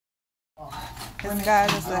This guy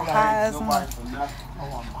is high as one.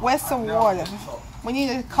 Where's some water? We need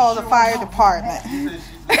to call the fire department.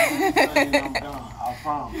 I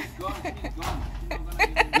promise.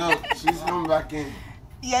 No, she's coming back in.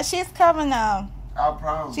 Yeah, she's coming now. I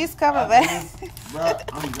promise. She's coming back. Bruh,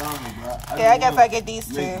 I'm done, bruh. Yeah, I guess I get these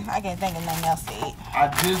two. I can't think of nothing else to eat. I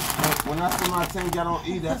just, when I saw my tank, I don't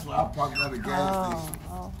eat. That's why I parked at the gas station.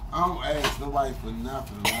 I don't ask nobody for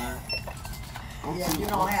nothing, man. You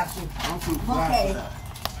don't have to. I'm too fly for that.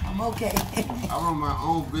 I'm okay. I run my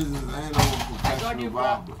own business. I ain't no professional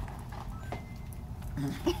barber.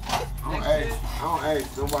 I don't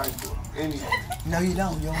ask nobody for anything. No, you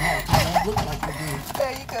don't. You don't have to. You don't look like you do.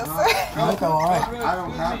 There you go, sir. You look all right. I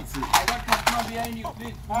don't have to. I got customer behind you.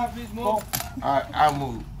 Please move. All right, I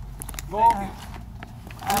move. Go.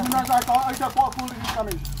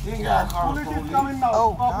 He ain't got to call the police.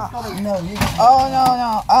 Oh, God. No, you Oh, no.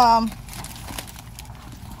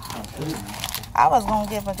 I was going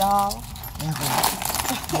to give $1.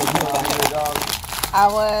 I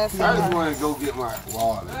was. I just want to go get my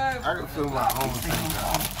wallet. I can fill my own tank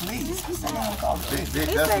out. please. That's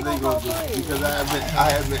what they gonna do. Because I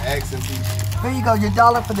have been asking people. Here you go. Your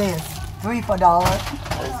 $1 for this. 3 for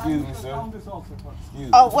 $1. Excuse me, sir. Excuse me.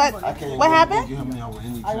 Oh, what? I can't What happened? You help me out with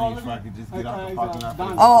any change if I could just get out the parking lot.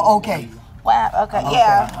 Oh, okay. What? Okay, I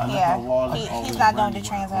yeah. left my wallet He's always not doing ready the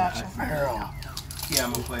when I transaction. ask. Yeah,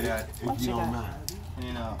 I'm gonna play that. If you don't mind.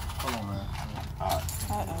 You know, hold on, man.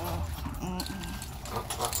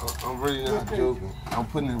 I'm really not joking. I'm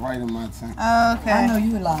putting it right in my tank. Okay. I know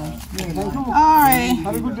you lying. You ain't lying. All right.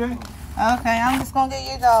 Have a good day. Okay, I'm just going to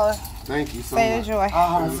get you $1. Thank you so Say much. the joy.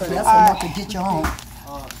 So that's enough to get you home.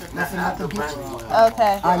 That's enough to get you.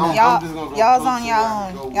 Okay. Y'all's on your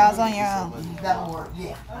own. Y'all's on your own. That'll work.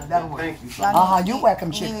 Yeah, that'll work. Thank you so much. You're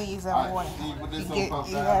welcome, You chick. need to use that water. You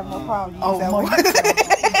You have no problem. Use Oh, that more. water.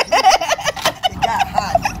 It got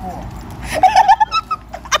hot before.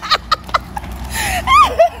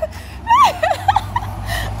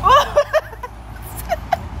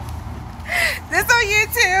 This on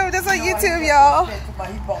YouTube. This on YouTube, y'all.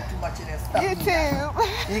 He bought too much of that stuff.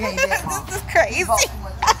 YouTube. It ain't that hard. This is He crazy. bought too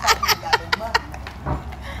much of that stuff. He got that money.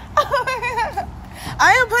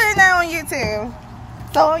 I am putting that on YouTube.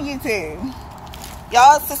 So on YouTube.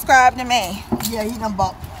 Y'all subscribe to me. Yeah, he done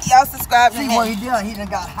bought. Y'all subscribe to See what me. he done? He done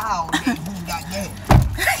got howled. He got that.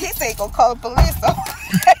 He said he gonna call the police.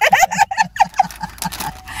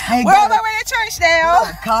 Hey, We're on our way to church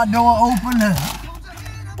now. car door open up.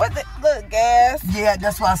 What the look, gas? Yeah,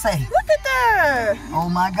 that's what I say. Look at that. Oh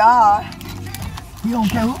my God. He don't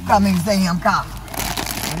care who come in and say him car.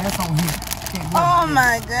 And that's on him. Oh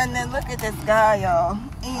my goodness, look at this guy, y'all.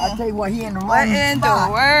 I tell you what, he in the wrong What in the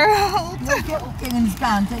spot. world? Look at in the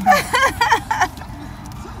sky and take off.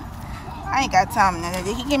 I ain't got time.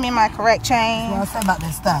 Did he give me my correct What change? I say about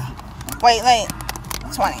that stuff. Wait,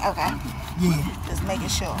 20. Okay, Yeah. just making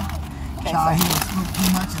sure. Okay, Child, so- he was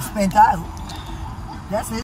too much and spent out. That's it.